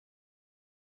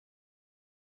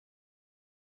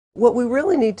What we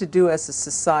really need to do as a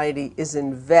society is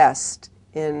invest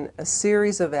in a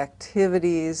series of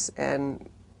activities and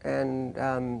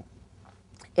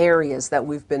areas that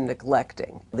we've been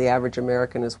neglecting. The average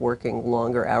American is working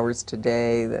longer hours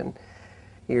today than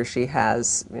he or she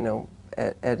has,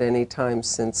 at any time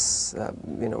since,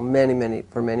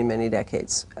 for many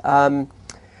decades.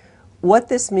 What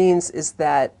this means is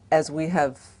that as we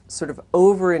have sort of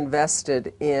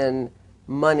overinvested in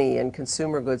money and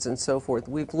consumer goods and so forth,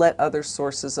 we've let other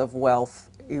sources of wealth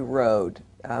erode.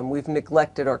 We've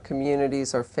neglected our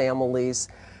communities, our families,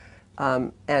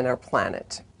 and our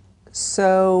planet.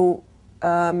 So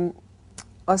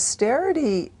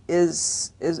austerity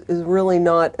is really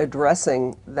not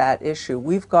addressing that issue.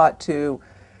 We've got to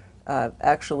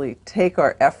actually take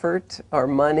our effort, our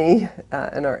money,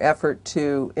 and our effort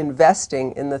to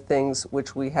investing in the things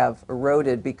which we have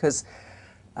eroded, because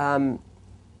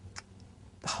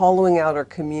hollowing out our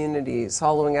communities,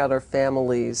 hollowing out our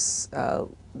families,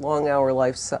 long hour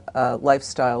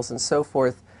lifestyles and so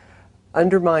forth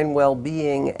undermine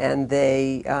well-being, and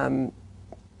they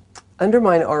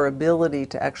undermine our ability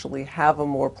to actually have a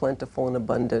more plentiful and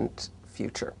abundant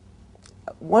future.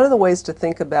 One of the ways to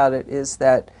think about it is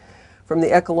that from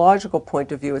the ecological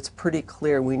point of view, it's pretty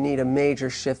clear we need a major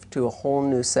shift to a whole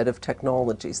new set of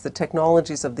technologies. The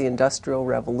technologies of the Industrial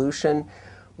Revolution,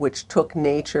 which took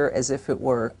nature as if it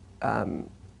were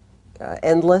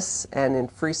endless and in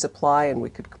free supply, and we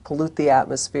could pollute the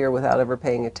atmosphere without ever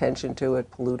paying attention to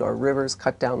it, pollute our rivers,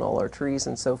 cut down all our trees,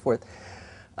 and so forth.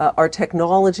 Our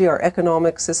technology, our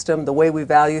economic system, the way we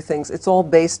value things, it's all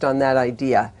based on that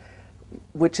idea,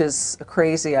 which is a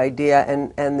crazy idea,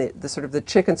 and the sort of the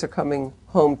chickens are coming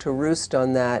home to roost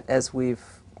on that as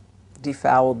we've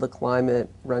defouled the climate,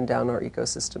 run down our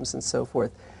ecosystems, and so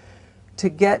forth. To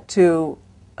get to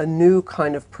a new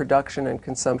kind of production and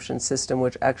consumption system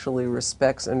which actually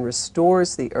respects and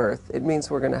restores the earth, it means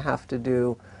we're going to have to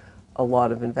do a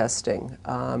lot of investing.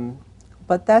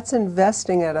 But that's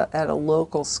investing at a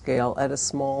local scale, at a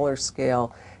smaller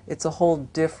scale. It's a whole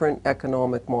different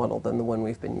economic model than the one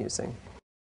we've been using.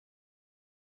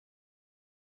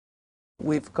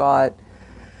 We've got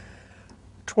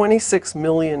 26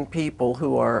 million people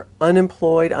who are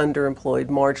unemployed, underemployed,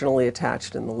 marginally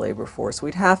attached in the labor force.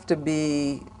 We'd have to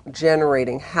be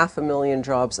generating 500,000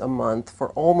 jobs a month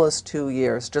for almost 2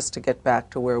 years just to get back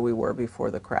to where we were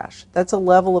before the crash. That's a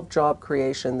level of job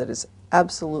creation that is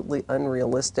absolutely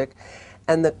unrealistic,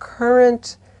 and the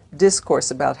current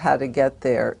discourse about how to get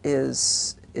there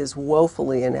is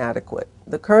woefully inadequate.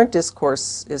 The current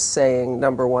discourse is saying,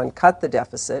 number one, cut the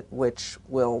deficit, which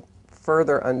will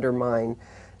further undermine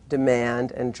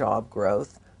demand and job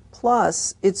growth.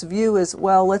 Plus, its view is,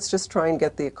 well, let's just try and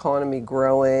get the economy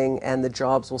growing and the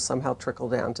jobs will somehow trickle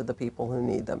down to the people who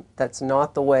need them. That's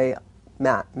not the way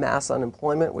mass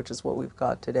unemployment, which is what we've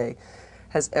got today,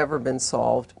 has ever been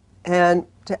solved. And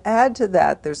to add to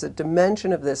that, there's a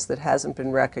dimension of this that hasn't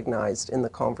been recognized in the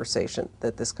conversation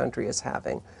that this country is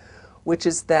having, which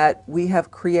is that we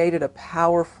have created a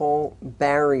powerful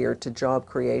barrier to job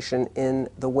creation in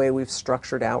the way we've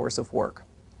structured hours of work.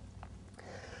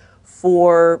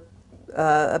 For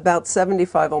about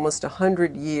 75, almost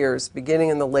 100 years, beginning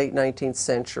in the late 19th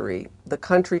century, the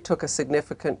country took a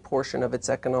significant portion of its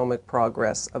economic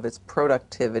progress, of its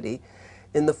productivity,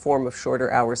 in the form of shorter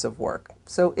hours of work.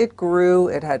 So it grew,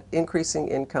 it had increasing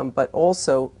income, but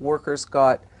also workers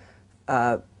got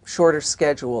shorter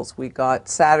schedules. We got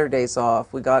Saturdays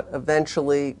off. We got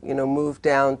eventually, moved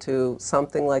down to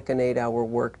something like an 8-hour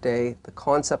workday, the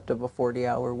concept of a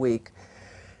 40-hour week.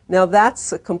 Now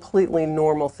that's a completely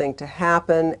normal thing to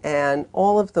happen, and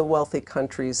all of the wealthy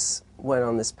countries went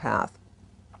on this path.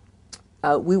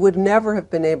 We would never have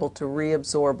been able to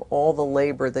reabsorb all the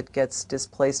labor that gets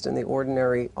displaced in the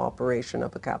ordinary operation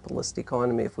of a capitalist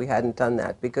economy if we hadn't done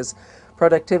that, because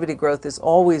productivity growth is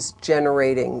always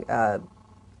generating a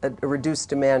reduced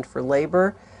demand for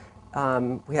labor.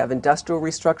 We have industrial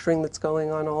restructuring that's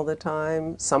going on all the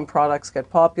time. Some products get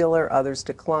popular, others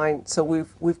decline. So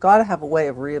we've got to have a way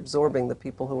of reabsorbing the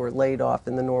people who are laid off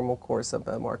in the normal course of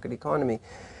a market economy.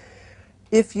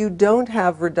 If you don't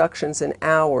have reductions in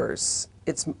hours,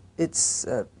 it's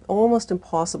almost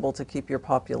impossible to keep your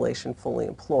population fully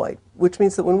employed, which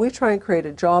means that when we try and create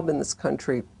a job in this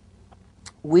country,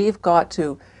 we've got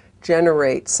to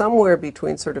generate somewhere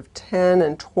between sort of 10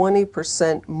 and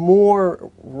 20%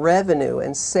 more revenue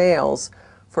and sales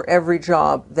for every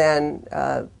job than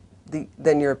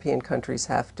European countries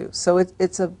have to. So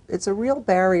it's a real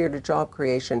barrier to job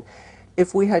creation.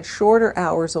 If we had shorter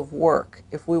hours of work,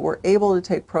 if we were able to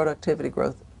take productivity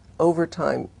growth over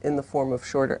time in the form of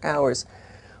shorter hours,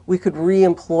 we could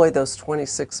re-employ those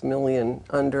 26 million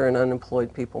under and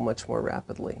unemployed people much more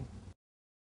rapidly.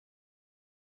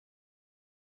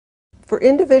 For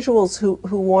individuals who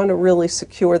want to really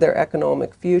secure their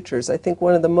economic futures, I think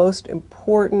one of the most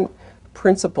important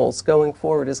principles going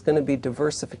forward is going to be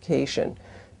diversification.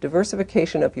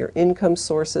 Diversification of your income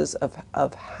sources,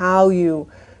 of how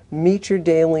you meet your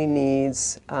daily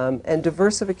needs, and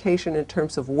diversification in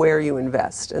terms of where you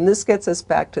invest. And this gets us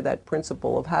back to that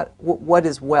principle of what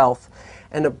is wealth,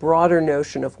 and a broader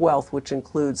notion of wealth, which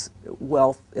includes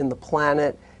wealth in the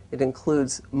planet. It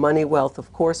includes money wealth,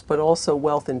 of course, but also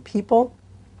wealth in people.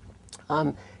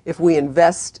 If we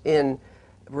invest in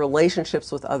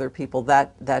relationships with other people,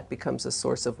 that becomes a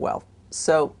source of wealth.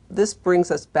 So this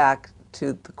brings us back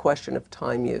to the question of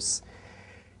time use.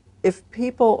 If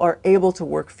people are able to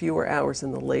work fewer hours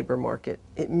in the labor market,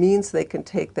 it means they can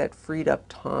take that freed up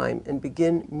time and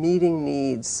begin meeting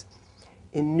needs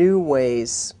in new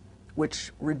ways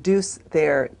which reduce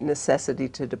their necessity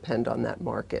to depend on that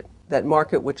market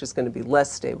which is going to be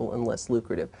less stable and less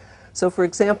lucrative. So for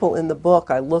example, in the book,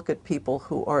 I look at people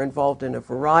who are involved in a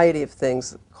variety of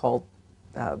things called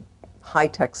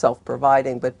high-tech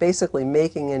self-providing, but basically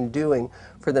making and doing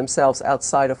for themselves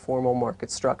outside a formal market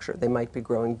structure. They might be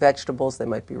growing vegetables, they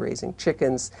might be raising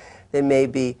chickens, they may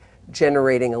be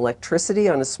generating electricity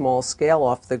on a small scale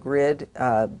off the grid.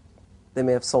 They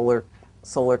may have solar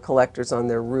collectors on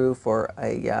their roof, or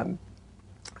a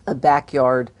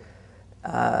backyard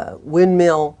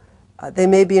windmill. They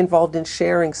may be involved in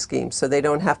sharing schemes, so they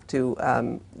don't have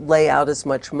to lay out as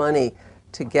much money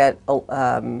to get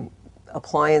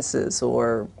appliances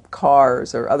or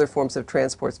cars or other forms of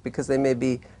transports, because they may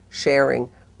be sharing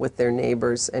with their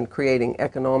neighbors and creating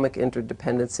economic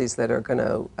interdependencies that are going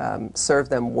to serve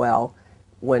them well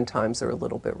when times are a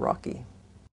little bit rocky.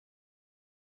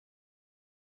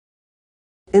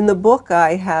 In the book,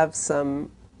 I have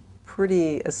some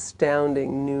pretty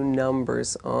astounding new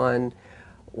numbers on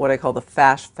what I call the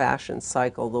fast fashion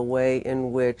cycle, the way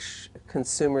in which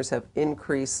consumers have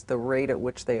increased the rate at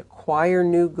which they acquire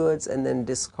new goods and then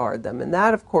discard them. And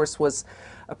that, of course, was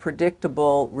a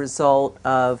predictable result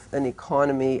of an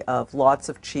economy of lots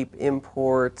of cheap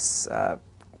imports,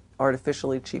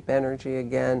 artificially cheap energy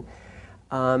again,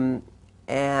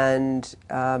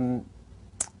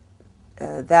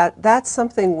 that's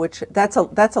something which, that's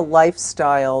a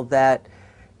lifestyle that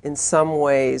in some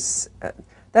ways,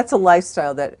 that's a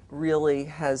lifestyle that really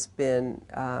has been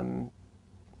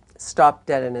stopped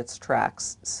dead in its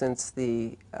tracks since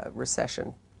the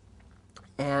recession.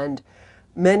 And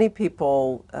many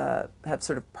people have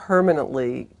sort of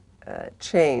permanently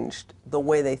changed the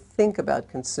way they think about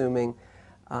consuming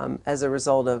as a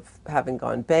result of having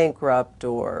gone bankrupt,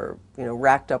 or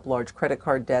racked up large credit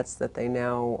card debts that they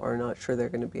now are not sure they're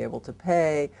going to be able to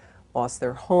pay, lost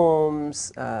their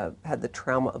homes, had the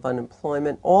trauma of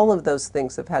unemployment. All of those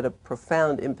things have had a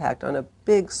profound impact on a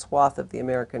big swath of the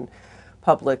American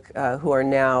public, who are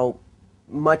now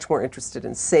much more interested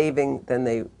in saving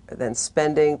than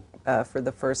spending for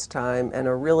the first time, and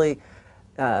are really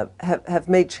have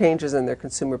made changes in their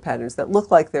consumer patterns that look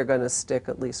like they're going to stick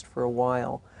at least for a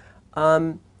while.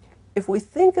 If we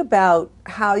think about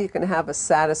how you can have a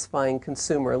satisfying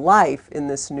consumer life in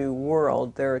this new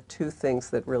world, there are two things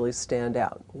that really stand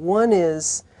out. One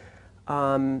is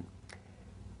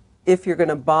if you're going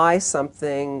to buy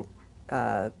something,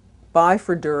 buy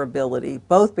for durability,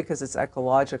 both because it's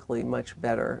ecologically much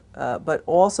better, but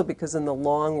also because in the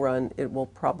long run it will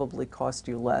probably cost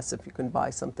you less if you can buy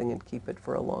something and keep it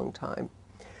for a long time.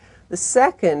 The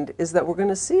second is that we're going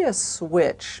to see a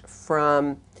switch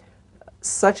from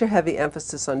such a heavy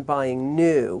emphasis on buying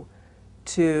new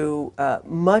to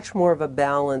much more of a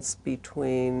balance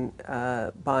between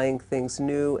buying things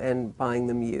new and buying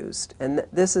them used. And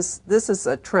this is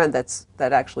a trend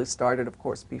that actually started, of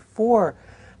course, before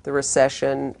the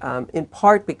recession, in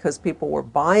part because people were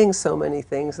buying so many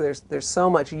things. There's so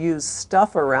much used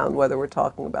stuff around, whether we're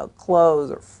talking about clothes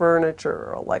or furniture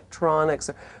or electronics,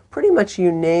 or pretty much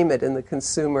you name it in the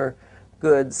consumer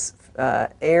goods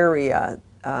area.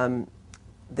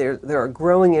 There are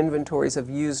growing inventories of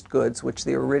used goods which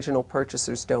the original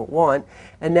purchasers don't want,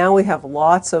 and now we have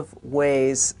lots of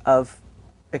ways of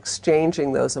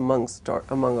exchanging those among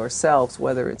ourselves,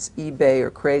 whether it's eBay or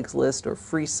Craigslist or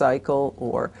FreeCycle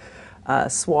or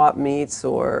Swap Meets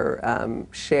or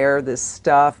Share This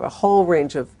Stuff, a whole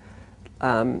range of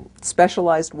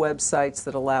specialized websites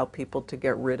that allow people to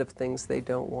get rid of things they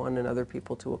don't want and other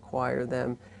people to acquire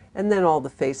them, and then all the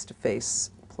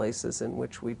face-to-face places in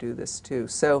which we do this too.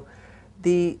 So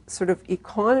the sort of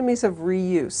economies of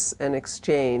reuse and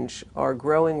exchange are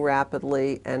growing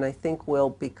rapidly, and I think will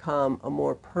become a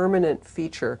more permanent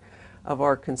feature of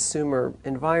our consumer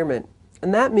environment.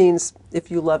 And that means if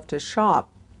you love to shop,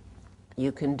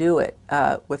 you can do it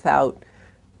without,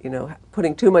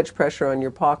 putting too much pressure on your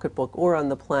pocketbook or on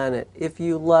the planet. If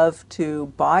you love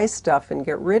to buy stuff and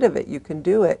get rid of it, you can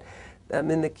do it. I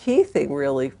mean, the key thing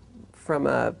really from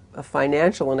a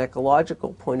financial and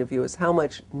ecological point of view is how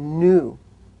many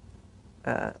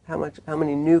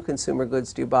new consumer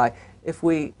goods do you buy? If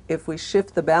we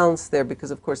shift the balance there,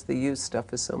 because of course the used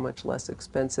stuff is so much less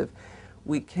expensive,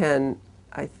 we can,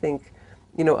 I think,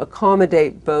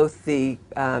 accommodate both the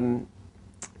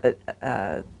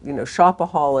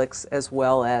shopaholics as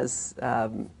well as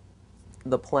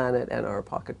the planet and our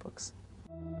pocketbooks.